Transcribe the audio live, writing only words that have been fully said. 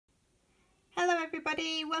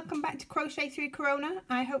everybody, welcome back to Crochet Through Corona.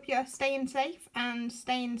 I hope you're staying safe and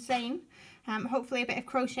staying sane. Hopefully a bit of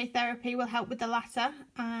crochet therapy will help with the latter.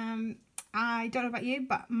 I don't know about you,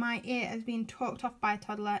 but my ear has been talked off by a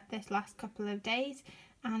toddler this last couple of days,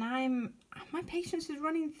 and my patience is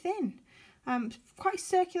running thin. Quite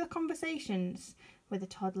circular conversations with a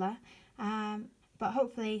toddler, but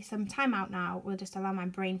hopefully some time out now will just allow my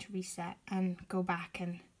brain to reset and go back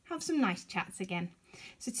and have some nice chats again.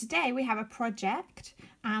 So today we have a project,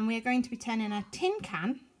 and we are going to be turning a tin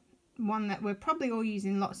can, one that we're probably all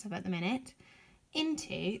using lots of at the minute,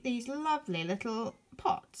 into these lovely little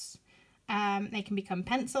pots. They can become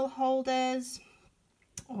pencil holders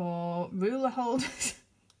or ruler holders.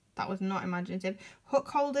 That was not imaginative. Hook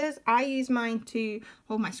holders. I use mine to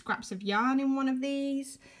hold my scraps of yarn in one of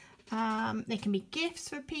these. They can be gifts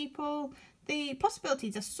for people. The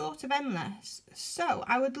possibilities are sort of endless, so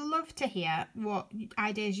I would love to hear what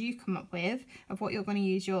ideas you come up with of what you're going to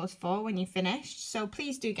use yours for when you're finished, so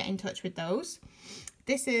please do get in touch with those.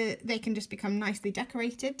 They can just become nicely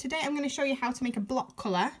decorated. Today I'm going to show you how to make a block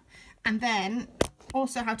colour, and then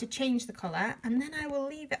also how to change the colour, and then I will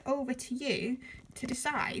leave it over to you to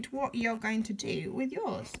decide what you're going to do with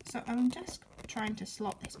yours. So I'm just trying to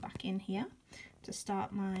slot this back in here to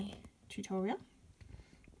start my tutorial.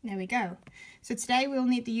 There we go. So today we'll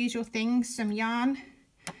need the usual things: some yarn,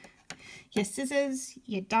 your scissors,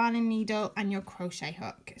 your darning needle and your crochet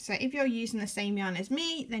hook. So if you're using the same yarn as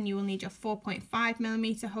me, then you will need your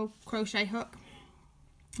 4.5mm crochet hook.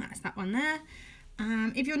 That's that one there.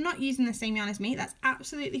 If you're not using the same yarn as me, that's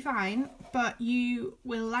absolutely fine, but you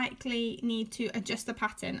will likely need to adjust the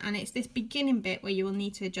pattern, and it's this beginning bit where you will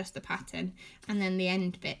need to adjust the pattern, and then the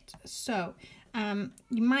end bit. So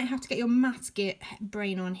you might have to get your maths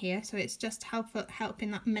brain on here, so it's just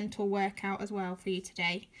helping that mental workout as well for you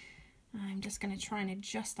today. I'm just going to try and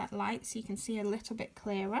adjust that light so you can see a little bit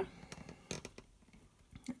clearer.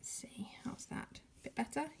 Let's see, how's that? A bit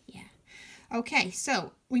better? Yeah. Okay,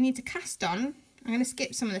 so we need to cast on. I'm going to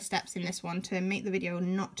skip some of the steps in this one to make the video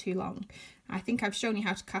not too long. I think I've shown you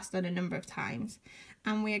how to cast on a number of times.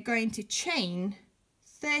 And we are going to chain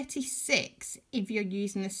 36 if you're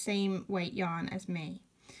using the same weight yarn as me.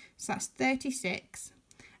 So that's 36.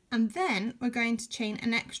 And then we're going to chain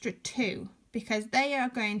an extra 2 because they are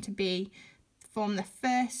going to form the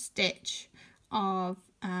first stitch of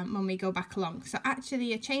when we go back along. So actually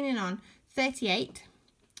you're chaining on 38.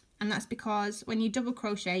 And that's because when you double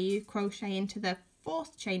crochet, you crochet into the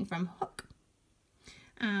 4th chain from hook,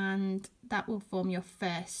 and that will form your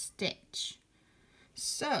first stitch.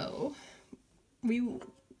 So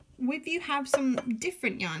if you have some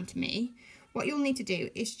different yarn to me, what you'll need to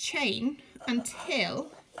do is chain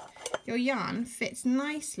until your yarn fits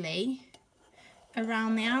nicely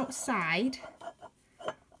around the outside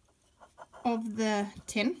of the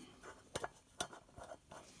tin,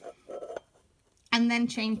 and then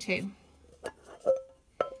chain 2.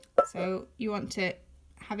 So you want to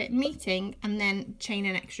have it meeting and then chain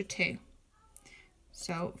an extra 2.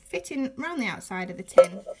 So fitting around the outside of the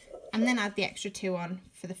tin, and then add the extra 2 on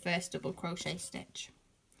for the first double crochet stitch.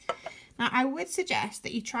 Now I would suggest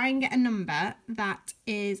that you try and get a number that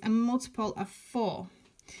is a multiple of 4.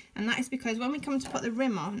 And that is because when we come to put the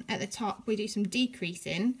rim on at the top, we do some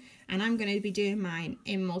decreasing, and I'm going to be doing mine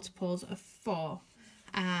in multiples of 4.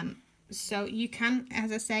 So you can,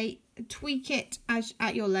 as I say, tweak it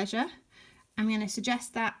at your leisure. I'm going to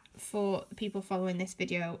suggest that for people following this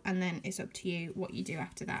video, and then it's up to you what you do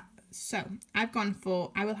after that. So I've gone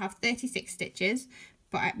for, I will have 36 stitches,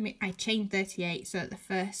 but I chained 38, so the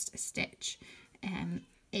first stitch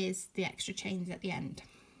is the extra chains at the end.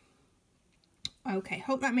 Okay,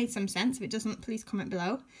 hope that made some sense. If it doesn't, please comment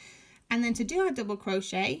below. And then to do our double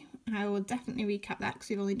crochet, I will definitely recap that because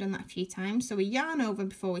we've only done that a few times. So we yarn over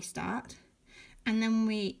before we start, and then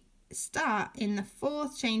we start in the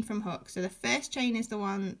 4th chain from hook. So the first chain is the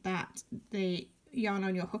one that the yarn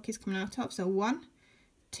on your hook is coming out of. So 1,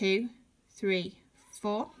 2, 3,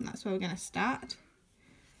 4. That's where we're going to start.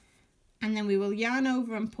 And then we will yarn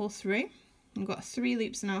over and pull through. We've got 3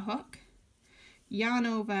 loops in our hook. Yarn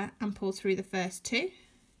over and pull through the first 2,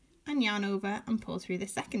 and yarn over and pull through the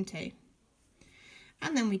second 2.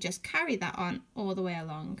 And then we just carry that on all the way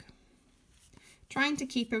along, trying to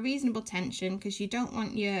keep a reasonable tension because you don't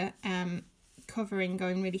want your covering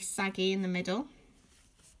going really saggy in the middle.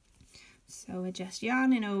 So we're just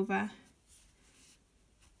yarning over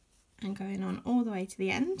and going on all the way to the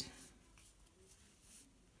end.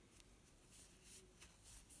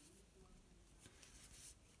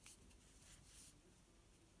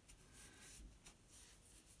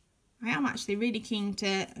 I am actually really keen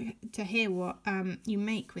to hear what you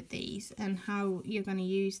make with these and how you're going to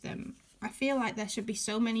use them. I feel like there should be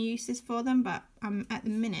so many uses for them, but I'm at the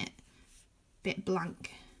minute a bit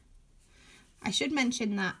blank. I should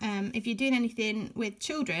mention that if you're doing anything with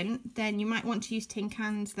children, then you might want to use tin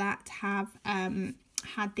cans that have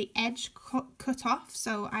had the edge cut off.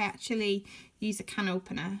 So I actually use a can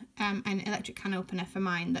opener, an electric can opener for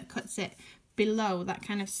mine, that cuts it below that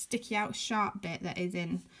kind of sticky out sharp bit that is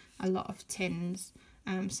in a lot of tins.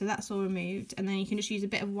 So that's all removed, and then you can just use a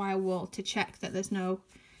bit of wire wool to check that there's no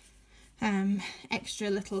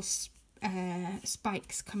extra little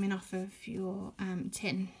spikes coming off of your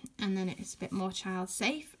tin, and then it's a bit more child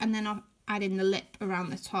safe. And then I'll add in the lip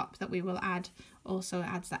around the top that we will add, also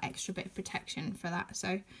adds that extra bit of protection for that.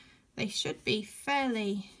 So they should be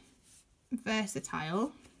fairly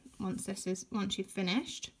versatile once you've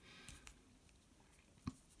finished.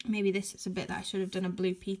 Maybe this is a bit that I should have done a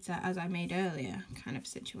blue pizza as I made earlier kind of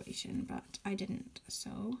situation, but I didn't.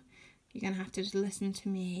 So you're gonna have to just listen to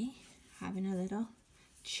me having a little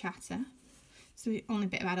chatter. It's the only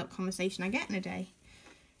bit of adult conversation I get in a day.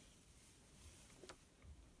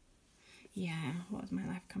 Yeah, what has my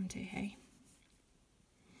life come to, hey?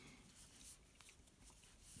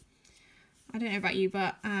 I don't know about you,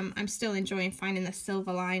 but I'm still enjoying finding the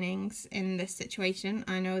silver linings in this situation.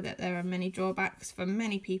 I know that there are many drawbacks for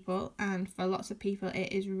many people, and for lots of people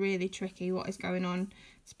it is really tricky what is going on,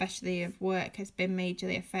 especially if work has been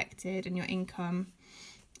majorly affected and your income.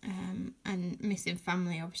 And missing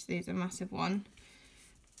family obviously is a massive one,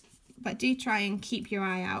 but do try and keep your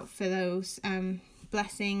eye out for those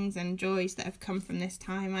blessings and joys that have come from this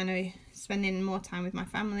time. I know spending more time with my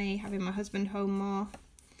family, having my husband home more,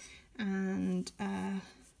 and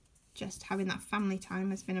just having that family time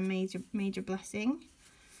has been a major blessing.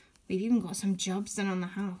 We've even got some jobs done on the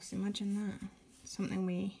house, imagine that. Something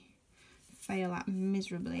we fail at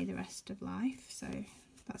miserably the rest of life, so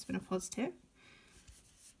that's been a positive.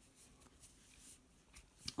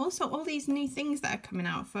 Also, all these new things that are coming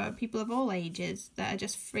out for people of all ages that are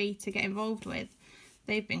just free to get involved with,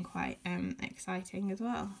 they've been quite exciting as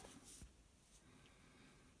well.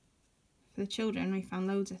 For the children, we found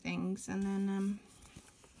loads of things, and then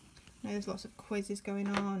there's lots of quizzes going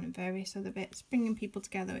on and various other bits, bringing people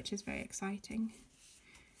together, which is very exciting.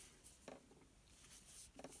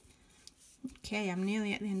 Okay, I'm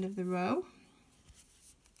nearly at the end of the row.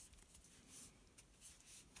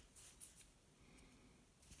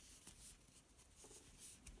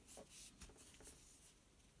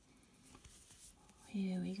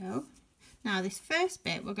 Here we go. Now this first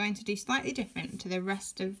bit we're going to do slightly different to the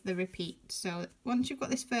rest of the repeat. So once you've got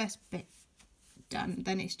this first bit done,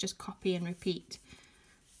 then it's just copy and repeat.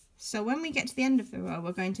 So when we get to the end of the row,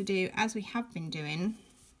 we're going to do as we have been doing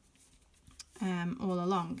all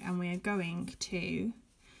along, and we are going to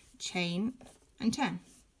chain and turn.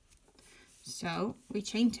 So we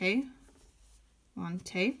chain 2, 1,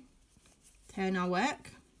 2, turn our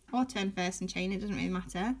work, or turn first and chain, it doesn't really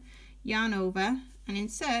matter, yarn over and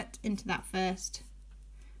insert into that first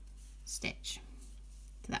stitch.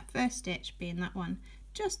 So that first stitch being that one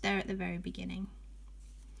just there at the very beginning.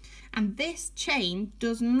 And this chain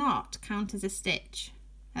does not count as a stitch.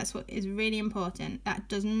 That's what is really important. That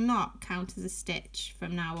does not count as a stitch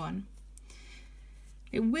from now on.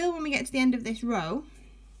 It will when we get to the end of this row.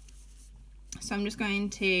 So I'm just going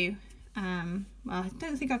to, well, I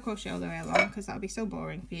don't think I'll crochet all the way along because that would be so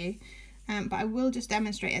boring for you. But I will just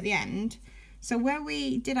demonstrate at the end. So where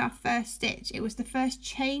we did our first stitch, it was the first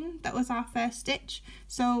chain that was our first stitch.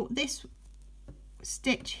 So this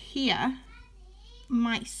stitch here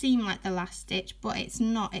might seem like the last stitch, but it's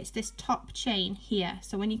not. It's this top chain here.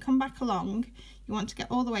 So when you come back along, you want to get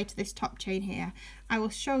all the way to this top chain here. I will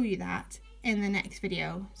show you that in the next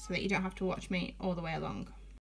video so that you don't have to watch me all the way along.